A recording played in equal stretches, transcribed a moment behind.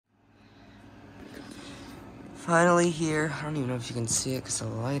Finally here. I don't even know if you can see it because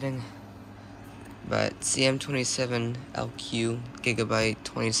of the lighting. But CM27LQ gigabyte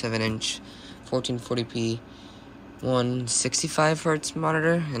 27-inch 1440p 165 hertz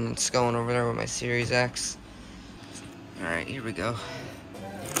monitor, and it's going over there with my Series X. Alright, here we go.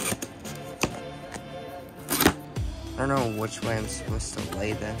 I don't know which way I'm supposed to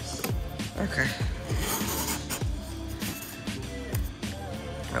lay this. Okay.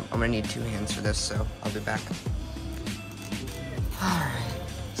 I'm gonna need 2 hands for this, so I'll be back. Alright,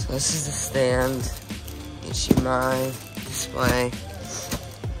 so this is the stand, HDMI, display.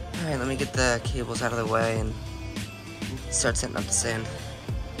 Alright, let me get the cables out of the way and start setting up the stand.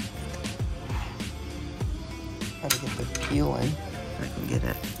 Try to get the peel in, if I can get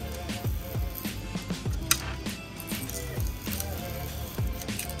it.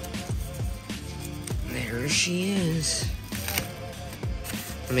 There she is.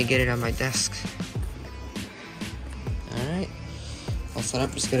 Let me get it on my desk. Alright. All set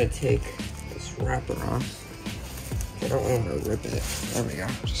up. Just gonna take this wrapper off. I don't want to rip it. There we go.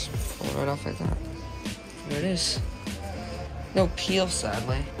 Just pull it right off like that. There it is. No peel,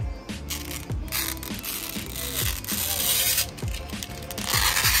 sadly.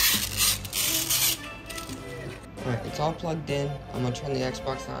 Alright, it's all plugged in. I'm gonna turn the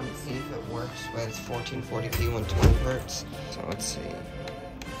Xbox on and see if it works, but it's 1440p 120 hertz. So let's see.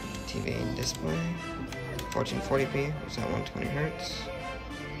 TV and display. 1440p, is that 120 hertz?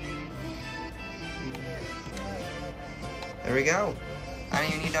 There we go. I don't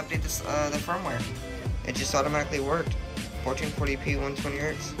even need to update this, the firmware. It just automatically worked. 1440p 120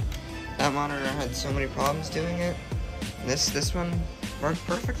 hertz. That monitor had so many problems doing it. This one worked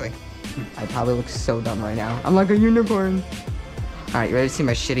perfectly. I probably look so dumb right now. I'm like a unicorn. Alright, you ready to see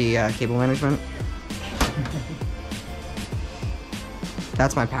my shitty cable management?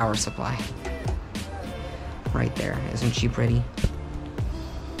 That's my power supply. Right there. Isn't she pretty?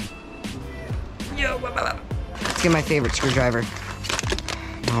 Yo, let's get my favorite screwdriver.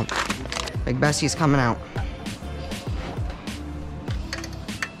 Well, Big Bessie's coming out.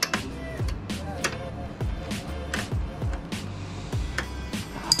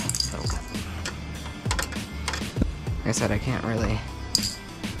 Like I said, I can't really.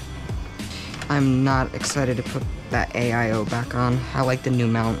 I'm not excited to put that AIO back on. I like the new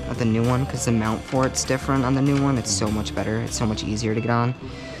mount of the new one because the mount for it's different on the new one. It's so much better. It's so much easier to get on.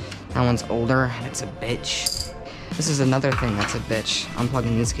 That one's older and it's a bitch. This is another thing that's a bitch.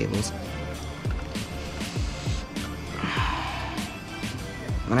 Unplugging these cables.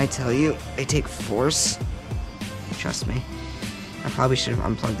 When I tell you, they take force. Trust me. I probably should have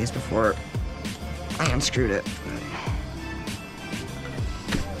unplugged these before I unscrewed it.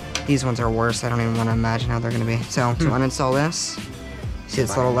 These ones are worse. I don't even want to imagine how they're going to be. So, to uninstall this, see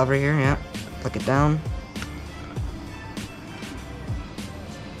this little lever here? Yeah. Click it down.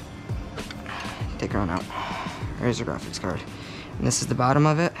 Take her on out. There's your graphics card. And this is the bottom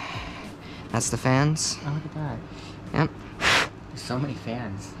of it. That's the fans. Oh, look at that. Yep. There's so many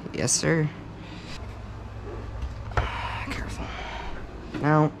fans. Yes, sir. Careful.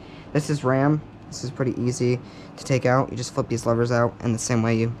 Now, this is RAM. This is pretty easy to take out. You just flip these levers out and the same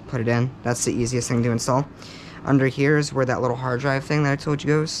way you put it in. That's the easiest thing to install. Under here is where that little hard drive thing that I told you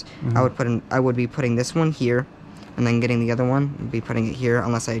goes. I would be putting this one here and then getting the other one and be putting it here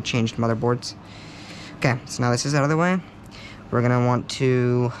unless I changed motherboards. Okay, so now this is out of the way. We're gonna want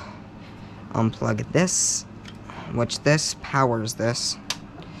to unplug this, which this powers this.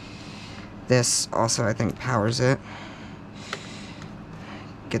 This also I think powers it.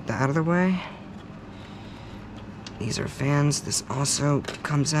 Get that out of the way. These are fans. This also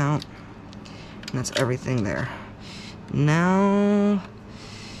comes out. And that's everything there. Now...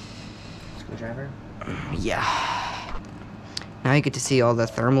 Screwdriver? Yeah. Now you get to see all the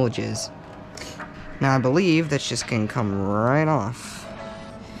thermal jizz. Now I believe that just can come right off.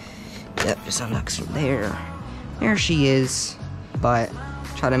 Yep, just unhooks from there. There she is. But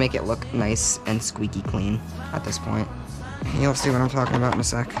try to make it look nice and squeaky clean at this point. You'll see what I'm talking about in a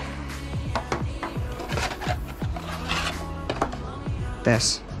sec.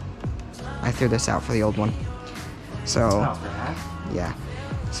 This. I threw this out for the old one. So, yeah.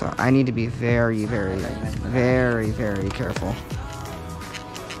 So I need to be very, very, very, very careful.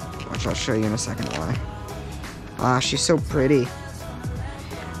 Which I'll show you in a second why. Ah, she's so pretty.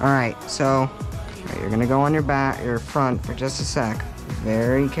 Alright, so you're gonna go on your back, your front for just a sec.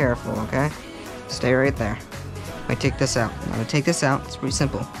 Very careful, okay? Stay right there. I take this out. Now to take this out, it's pretty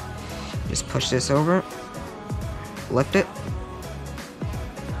simple. Just push this over, lift it,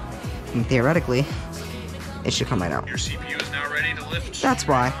 and theoretically, it should come right out. Your CPU is now ready to lift. That's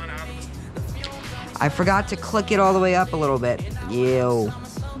why. I forgot to click it all the way up a little bit. Ew.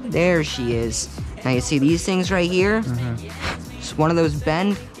 There she is. Now you see these things right here? Just one of those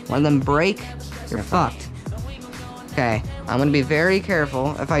bend, one of them break, you're fucked. Okay, I'm gonna be very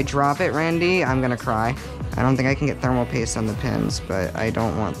careful. If I drop it, Randy, I'm gonna cry. I don't think I can get thermal paste on the pins, but I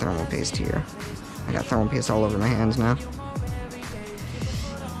don't want thermal paste here. I got thermal paste all over my hands now.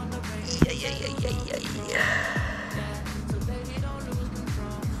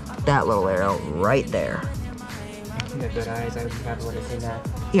 That little arrow right there. You have good eyes. I never would have seen that.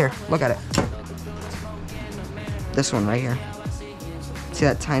 Here, look at it. This one right here. See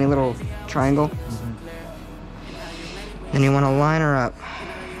that tiny little triangle? Then you want to line her up.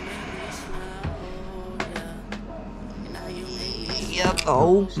 Yep.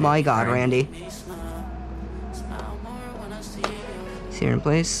 Oh my God, Randy. See her in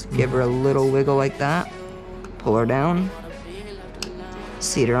place. Give her a little wiggle like that. Pull her down.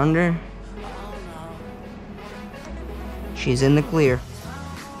 Seat her under. She's in the clear.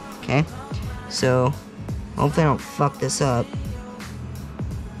 Okay. So, hopefully I don't fuck this up.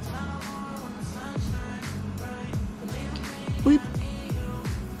 Weep.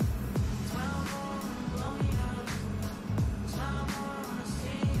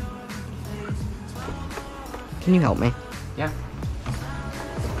 Can you help me? Yeah.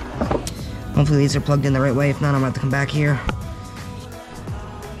 Hopefully these are plugged in the right way. If not, I'm gonna have to come back here.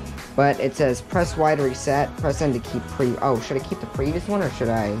 But it says press Y to reset, press N to keep oh, should I keep the previous one or should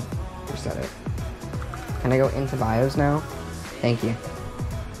I reset it? Can I go into BIOS now? Thank you.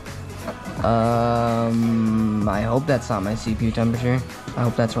 I hope that's not my CPU temperature. I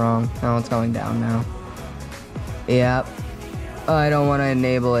hope that's wrong. No, it's going down now. Yep. I don't want to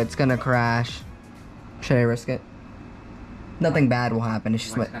enable it. It's gonna crash. Should I risk it? Nothing bad will happen. It's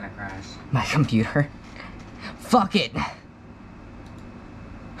just What's gonna crash? my computer. Fuck it.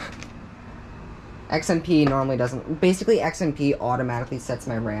 XMP normally doesn't. Basically, XMP automatically sets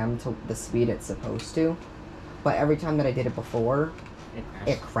my RAM to the speed it's supposed to. But every time that I did it before,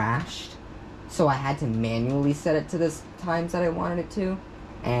 it crashed. So I had to manually set it to the times that I wanted it to.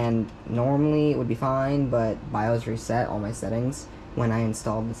 And normally it would be fine, but BIOS reset all my settings when I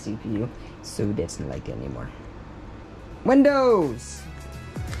installed the CPU. So it doesn't like it anymore. Windows!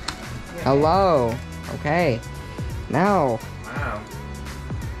 Hello. Okay. Now. Wow.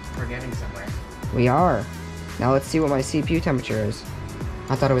 We're getting somewhere. We are. Now let's see what my CPU temperature is.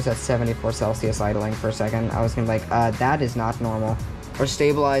 I thought it was at 74 Celsius idling for a second. I was gonna be like, that is not normal. We're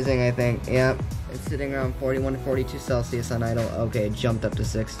stabilizing, I think. Yep. It's sitting around 41 to 42 Celsius on idle. Okay, it jumped up to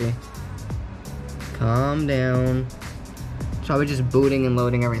 60. Calm down. It's probably just booting and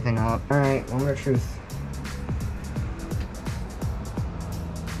loading everything up. Alright, moment of truth.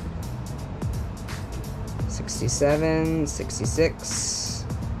 $67, 66.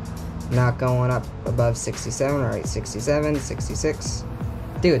 Not going up above 67. Alright, 67, 66.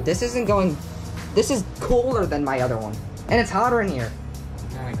 Dude, this isn't going... This is cooler than my other one. And it's hotter in here. Is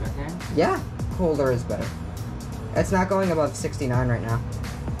that a good thing? Yeah, cooler is better. It's not going above 69 right now.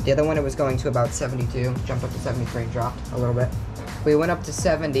 The other one, it was going to about 72. Jumped up to 73 and dropped a little bit. We went up to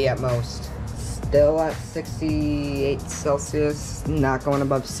 70 at most. Still at 68 Celsius. Not going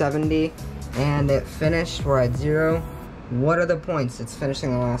above 70. And it finished. We're at 0. What are the points? It's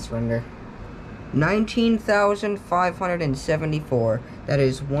finishing the last render. 19,574. That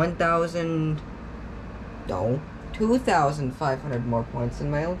is 1,000... No. 2,500 more points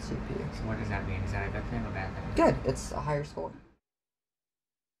than my old CPU. So what does that mean? Is that a good thing or bad thing? Good. It's a higher score.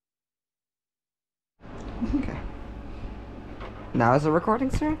 Okay. Now is the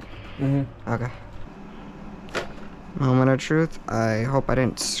recording, sir? Okay. Moment of truth. I hope I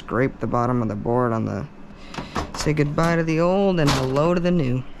didn't scrape the bottom of the board on the... Say goodbye to the old and hello to the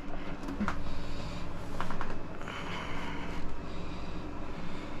new.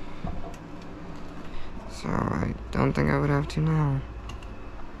 So I don't think I would have to now.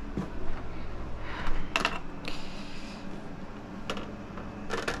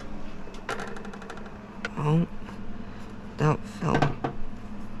 Oh, that felt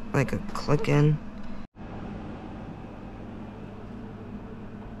like a click in.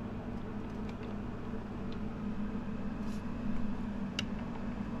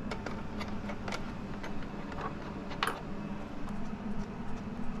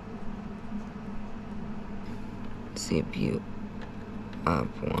 CPU up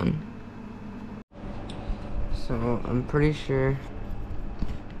 1. So I'm pretty sure,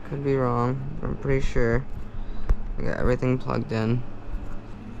 could be wrong, but I'm pretty sure I got everything plugged in.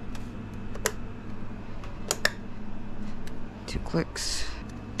 2 clicks.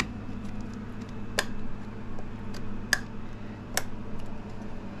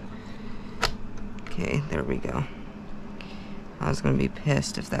 Okay, there we go. I was gonna be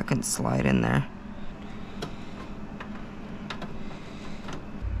pissed if that couldn't slide in there.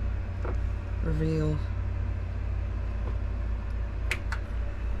 Reveal.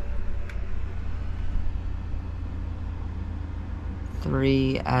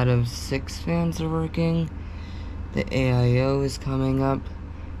 Three out of 6 fans are working. The AIO is coming up.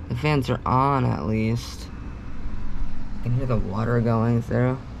 The fans are on at least. You can hear the water going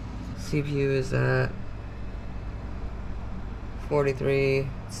through. CPU is at 43.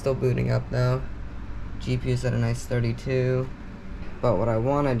 It's still booting up though. GPU is at a nice 32. But what I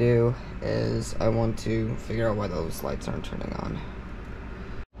want to do is I want to figure out why those lights aren't turning on.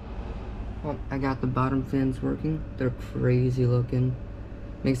 Well, I got the bottom fans working. They're crazy looking.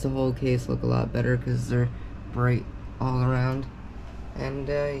 Makes the whole case look a lot better because they're bright all around. And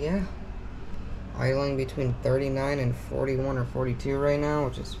yeah, idling between 39 and 41 or 42 right now,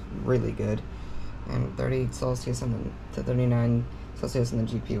 which is really good. And 30 Celsius on to 39 Celsius in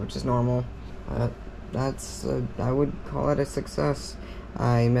the GPU, which is normal. That's I would call it a success.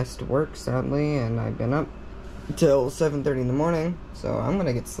 I missed work sadly, and I've been up till 7:30 in the morning, so I'm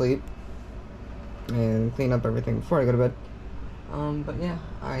gonna get sleep and clean up everything before I go to bed. But yeah,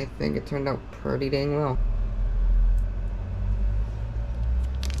 I think it turned out pretty dang well.